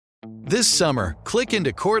This summer, click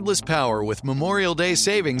into cordless power with Memorial Day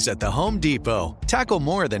savings at the Home Depot. Tackle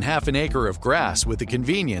more than half an acre of grass with the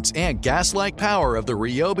convenience and gas-like power of the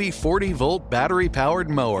Ryobi 40-volt battery-powered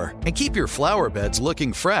mower. And keep your flower beds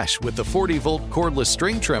looking fresh with the 40-volt cordless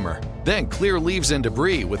string trimmer. Then clear leaves and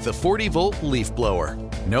debris with the 40-volt leaf blower.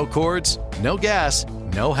 No cords, no gas,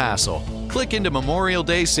 no hassle. Click into Memorial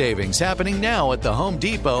Day savings happening now at the Home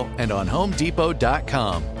Depot and on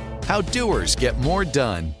HomeDepot.com. How doers get more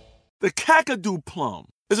done. The Kakadu plum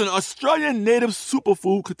is an Australian native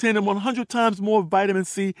superfood containing 100 times more vitamin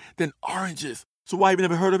C than oranges. So why have you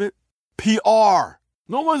never heard of it? PR.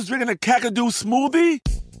 No one's drinking a Kakadu smoothie?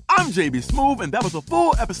 I'm JB Smoove, and that was a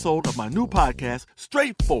full episode of my new podcast,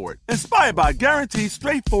 Straightforward, inspired by guaranteed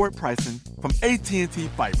straightforward pricing from AT&T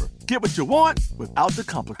Fiber. Get what you want without the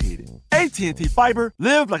complicated. AT&T Fiber,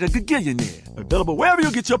 live like a gigillionaire. Available wherever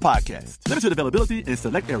you get your podcasts. Limited availability in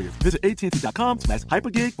select areas. Visit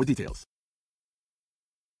AT&T.com/hypergig for details.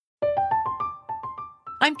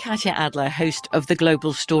 I'm Katya Adler, host of The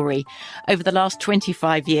Global Story. Over the last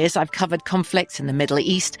 25 years, I've covered conflicts in the Middle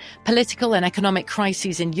East, political and economic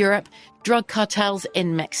crises in Europe, drug cartels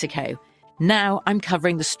in Mexico. Now I'm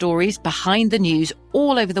covering the stories behind the news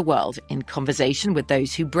all over the world in conversation with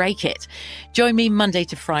those who break it. Join me Monday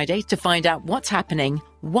to Friday to find out what's happening,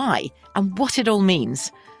 why, and what it all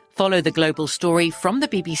means. Follow The Global Story from the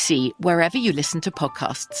BBC wherever you listen to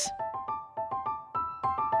podcasts.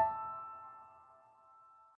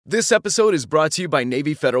 This episode is brought to you by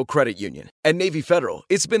Navy Federal Credit Union. At Navy Federal,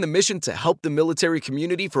 it's been the mission to help the military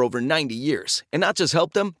community for over 90 years. And not just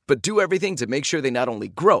help them, but do everything to make sure they not only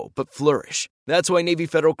grow, but flourish. That's why Navy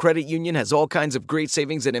Federal Credit Union has all kinds of great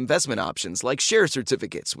savings and investment options like share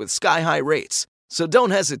certificates with sky-high rates. So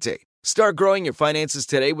don't hesitate. Start growing your finances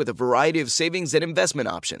today with a variety of savings and investment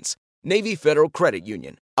options. Navy Federal Credit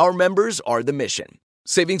Union. Our members are the mission.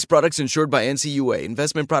 Savings products insured by NCUA.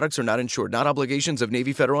 Investment products are not insured, not obligations of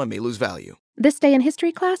Navy Federal and may lose value. This Day in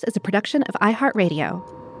History class is a production of iHeartRadio.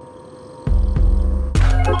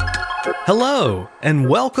 Hello, and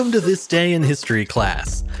welcome to This Day in History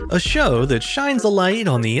class, a show that shines a light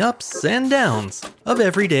on the ups and downs of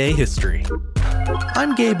everyday history.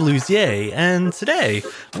 I'm Gabe Luzier, and today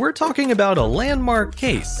we're talking about a landmark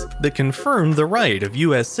case that confirmed the right of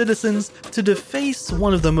U.S. citizens to deface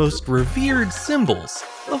one of the most revered symbols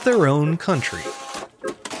of their own country.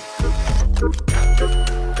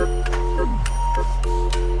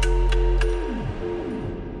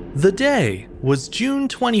 The day was June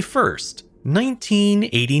 21st,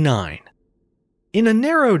 1989. In a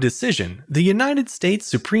narrow decision, the United States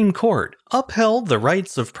Supreme Court upheld the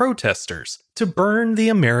rights of protesters to burn the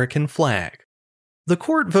American flag. The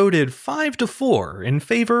court voted 5-4 in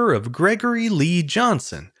favor of Gregory Lee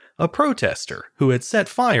Johnson, a protester who had set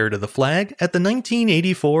fire to the flag at the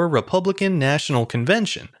 1984 Republican National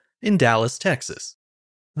Convention in Dallas, Texas.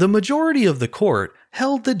 The majority of the court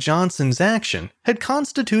held that Johnson's action had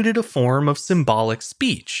constituted a form of symbolic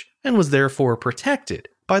speech and was therefore protected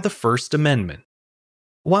by the First Amendment.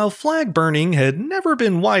 While flag burning had never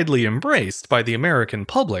been widely embraced by the American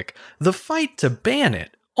public, the fight to ban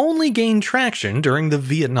it only gained traction during the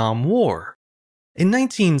Vietnam War. In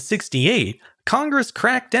 1968, Congress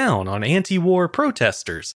cracked down on anti-war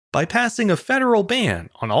protesters by passing a federal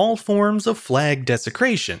ban on all forms of flag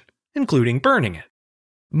desecration, including burning it.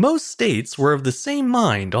 Most states were of the same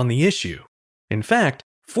mind on the issue. In fact,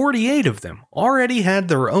 48 of them already had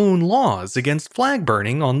their own laws against flag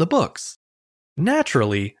burning on the books.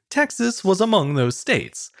 Naturally, Texas was among those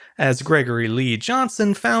states, as Gregory Lee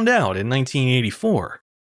Johnson found out in 1984.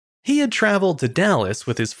 He had traveled to Dallas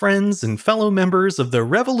with his friends and fellow members of the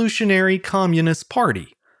Revolutionary Communist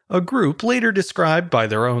Party, a group later described by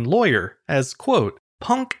their own lawyer as, quote,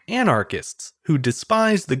 punk anarchists who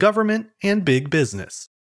despised the government and big business.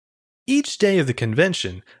 Each day of the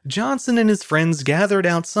convention, Johnson and his friends gathered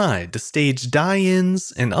outside to stage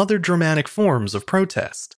die-ins and other dramatic forms of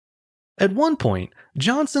protest. At one point,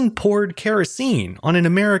 Johnson poured kerosene on an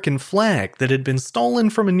American flag that had been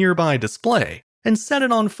stolen from a nearby display and set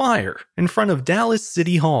it on fire in front of Dallas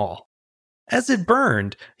City Hall. As it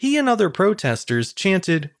burned, he and other protesters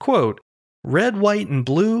chanted, quote, "Red, white, and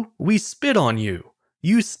blue, we spit on you.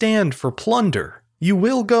 You stand for plunder. You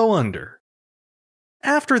will go under."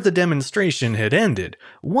 After the demonstration had ended,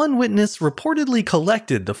 one witness reportedly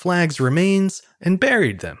collected the flag's remains and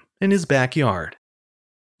buried them in his backyard.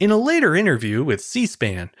 In a later interview with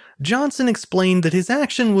C-SPAN, Johnson explained that his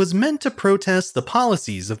action was meant to protest the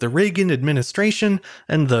policies of the Reagan administration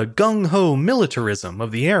and the gung-ho militarism of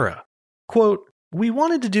the era. Quote, "We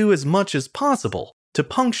wanted to do as much as possible to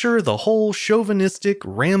puncture the whole chauvinistic,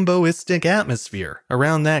 Ramboistic atmosphere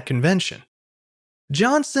around that convention.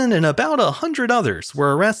 Johnson and about 100 others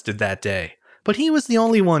were arrested that day, but he was the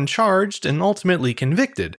only one charged and ultimately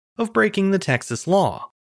convicted of breaking the Texas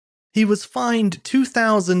law. He was fined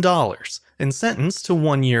 $2,000 and sentenced to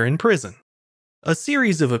 1 year in prison. A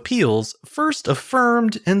series of appeals first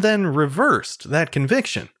affirmed and then reversed that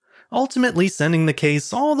conviction, ultimately sending the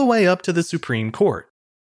case all the way up to the Supreme Court.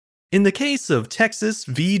 In the case of Texas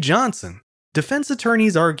v. Johnson, defense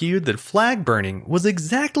attorneys argued that flag burning was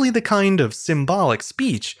exactly the kind of symbolic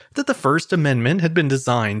speech that the First Amendment had been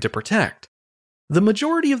designed to protect. The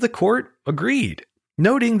majority of the court agreed,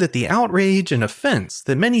 noting that the outrage and offense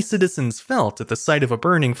that many citizens felt at the sight of a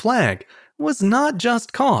burning flag was not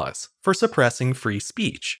just cause for suppressing free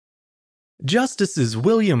speech. Justices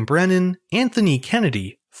William Brennan, Anthony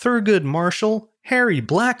Kennedy, Thurgood Marshall, Harry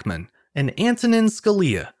Blackmun, and Antonin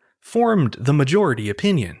Scalia formed the majority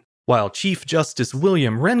opinion, while Chief Justice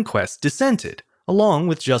William Rehnquist dissented, along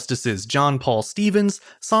with Justices John Paul Stevens,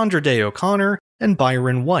 Sandra Day O'Connor, and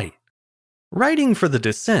Byron White. Writing for the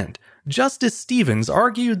dissent, Justice Stevens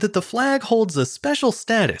argued that the flag holds a special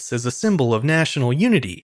status as a symbol of national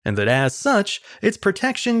unity, and that as such, its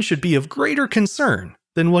protection should be of greater concern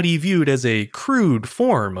than what he viewed as a crude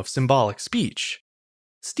form of symbolic speech.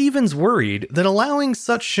 Stevens worried that allowing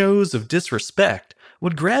such shows of disrespect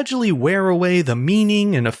would gradually wear away the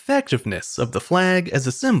meaning and effectiveness of the flag as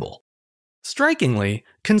a symbol. Strikingly,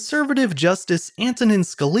 conservative Justice Antonin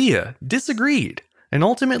Scalia disagreed and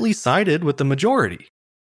ultimately sided with the majority.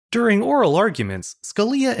 During oral arguments,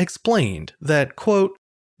 Scalia explained that, quote,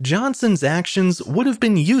 Johnson's actions would have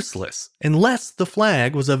been useless unless the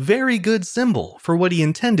flag was a very good symbol for what he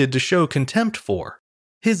intended to show contempt for.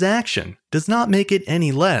 His action does not make it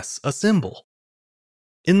any less a symbol.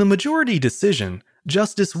 In the majority decision,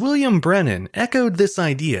 Justice William Brennan echoed this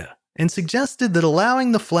idea and suggested that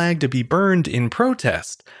allowing the flag to be burned in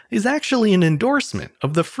protest is actually an endorsement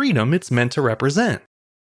of the freedom it's meant to represent.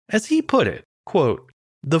 As he put it, quote,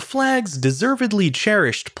 the flag's deservedly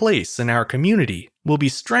cherished place in our community will be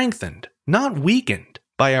strengthened, not weakened,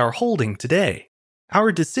 by our holding today.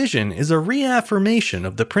 Our decision is a reaffirmation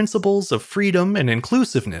of the principles of freedom and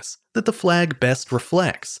inclusiveness that the flag best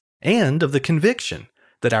reflects, and of the conviction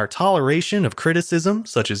that our toleration of criticism,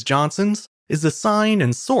 such as Johnson's, is a sign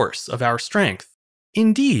and source of our strength.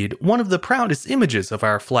 Indeed, one of the proudest images of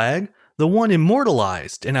our flag, the one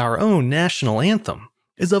immortalized in our own national anthem,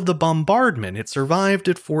 is of the bombardment it survived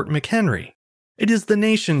at Fort McHenry. It is the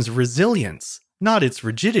nation's resilience, not its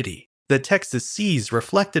rigidity, that Texas sees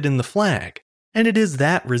reflected in the flag, and it is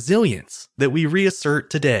that resilience that we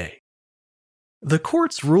reassert today. The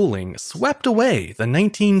court's ruling swept away the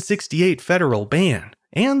 1968 federal ban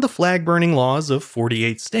and the flag-burning laws of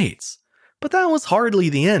 48 states. But that was hardly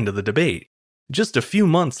the end of the debate. Just a few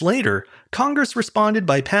months later, Congress responded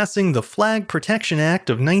by passing the Flag Protection Act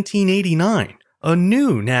of 1989, a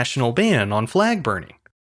new national ban on flag burning.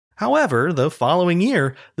 However, the following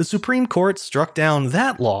year, the Supreme Court struck down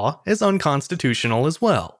that law as unconstitutional as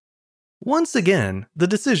well. Once again, the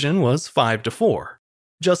decision was 5-4.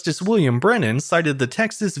 Justice William Brennan cited the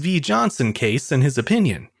Texas v. Johnson case in his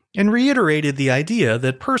opinion, and reiterated the idea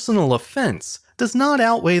that personal offense does not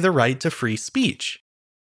outweigh the right to free speech.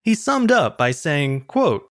 He summed up by saying,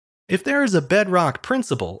 quote, if there is a bedrock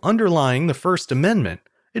principle underlying the First Amendment,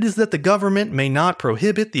 it is that the government may not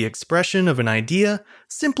prohibit the expression of an idea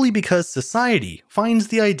simply because society finds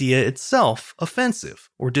the idea itself offensive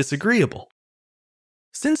or disagreeable.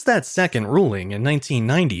 Since that second ruling in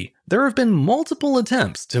 1990, there have been multiple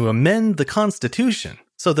attempts to amend the Constitution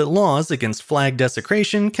so that laws against flag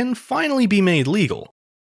desecration can finally be made legal.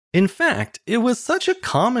 In fact, it was such a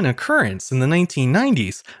common occurrence in the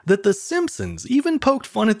 1990s that The Simpsons even poked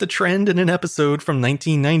fun at the trend in an episode from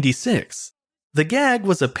 1996. The gag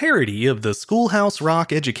was a parody of the Schoolhouse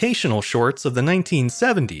Rock educational shorts of the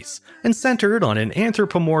 1970s and centered on an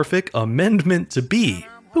anthropomorphic amendment to be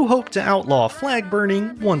who hoped to outlaw flag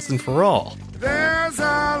burning once and for all. There's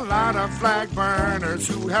a lot of flag burners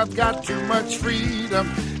who have got too much freedom.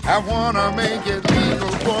 I want to make it legal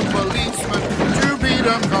for policemen to beat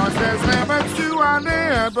them, cause there's limits to our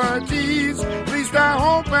liberties. At least I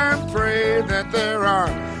hope and pray that there are,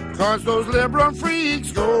 cause those liberal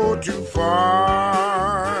freaks go too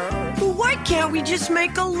far. Why can't we just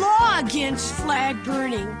make a law against flag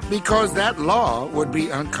burning? Because that law would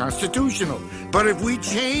be unconstitutional. But if we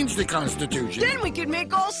change the Constitution, then we could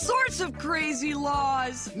make all sorts of crazy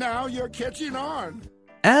laws. Now you're catching on.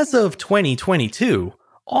 As of 2022,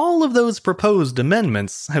 all of those proposed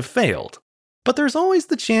amendments have failed. But there's always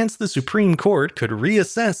the chance the Supreme Court could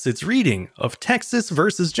reassess its reading of Texas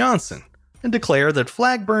versus Johnson and declare that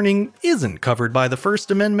flag burning isn't covered by the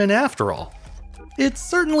First Amendment after all. It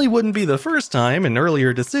certainly wouldn't be the first time an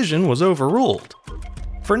earlier decision was overruled.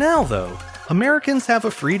 For now, though, Americans have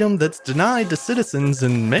a freedom that's denied to citizens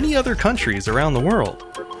in many other countries around the world: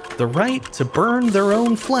 the right to burn their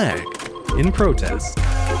own flag in protest.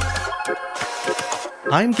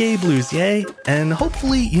 I'm Gabe Luzier, and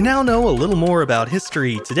hopefully you now know a little more about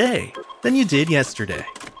history today than you did yesterday.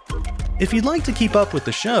 If you'd like to keep up with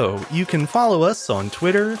the show, you can follow us on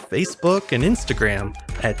Twitter, Facebook, and Instagram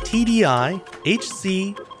at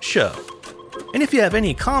TDIHC Show. And if you have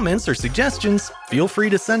any comments or suggestions, feel free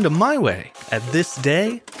to send them my way at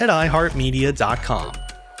thisday@iheartmedia.com.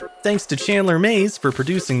 Thanks to Chandler Mays for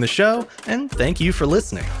producing the show, and thank you for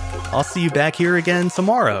listening. I'll see you back here again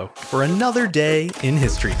tomorrow for another day in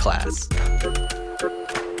history class.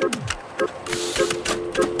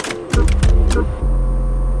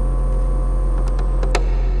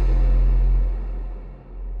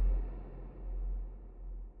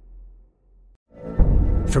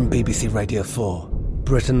 From BBC Radio 4,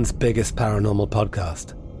 Britain's biggest paranormal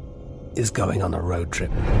podcast is going on a road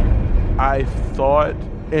trip. I thought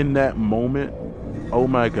in that moment, oh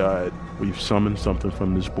my God, we've summoned something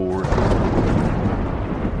from this board.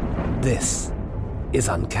 This is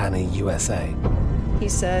Uncanny USA. He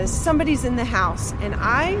says, somebody's in the house, and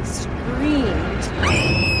I screamed.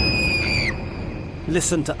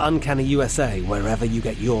 Listen to Uncanny USA wherever you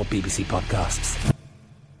get your BBC podcasts,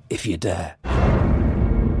 if you dare.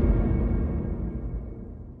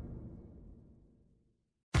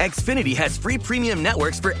 Xfinity has free premium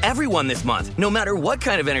networks for everyone this month, no matter what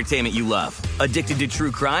kind of entertainment you love. Addicted to true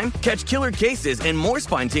crime? Catch killer cases and more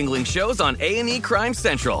spine-tingling shows on A&E Crime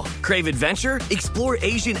Central. Crave adventure? Explore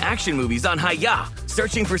Asian action movies on Hi-YAH.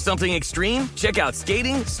 Searching for something extreme? Check out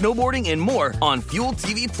skating, snowboarding, and more on Fuel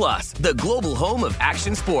TV Plus, the global home of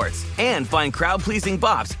action sports. And find crowd-pleasing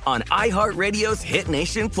bops on iHeartRadio's Hit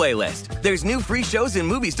Nation playlist. There's new free shows and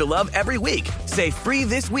movies to love every week. Say free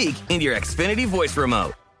this week in your Xfinity voice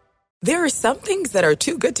remote. There are some things that are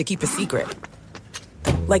too good to keep a secret.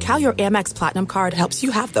 Like how your Amex Platinum card helps you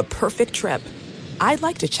have the perfect trip. I'd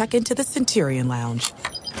like to check into the Centurion Lounge.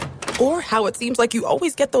 Or how it seems like you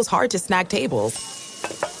always get those hard-to-snag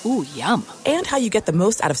tables. Ooh, yum. And how you get the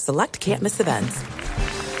most out of select can't-miss events.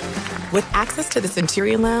 With access to the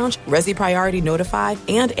Centurion Lounge, Resi Priority Notified,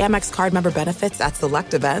 and Amex card member benefits at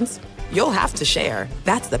select events, you'll have to share.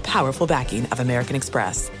 That's the powerful backing of American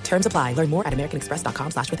Express. Terms apply. Learn more at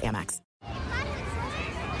americanexpress.com/withAmex.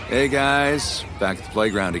 Hey, guys. Back at the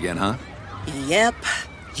playground again, huh? Yep.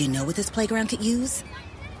 You know what this playground could use?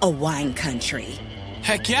 A wine country.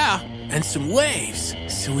 Heck yeah. And some waves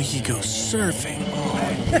so we could go surfing. Oh,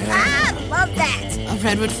 yeah. Love that. A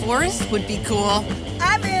redwood forest would be cool.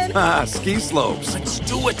 I'm in. Ski slopes. Let's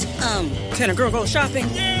do it. Can a girl go shopping?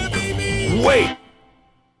 Yeah, baby. Wait.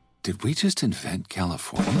 Did we just invent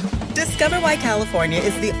California? Discover why California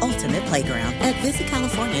is the ultimate playground at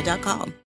visitcalifornia.com.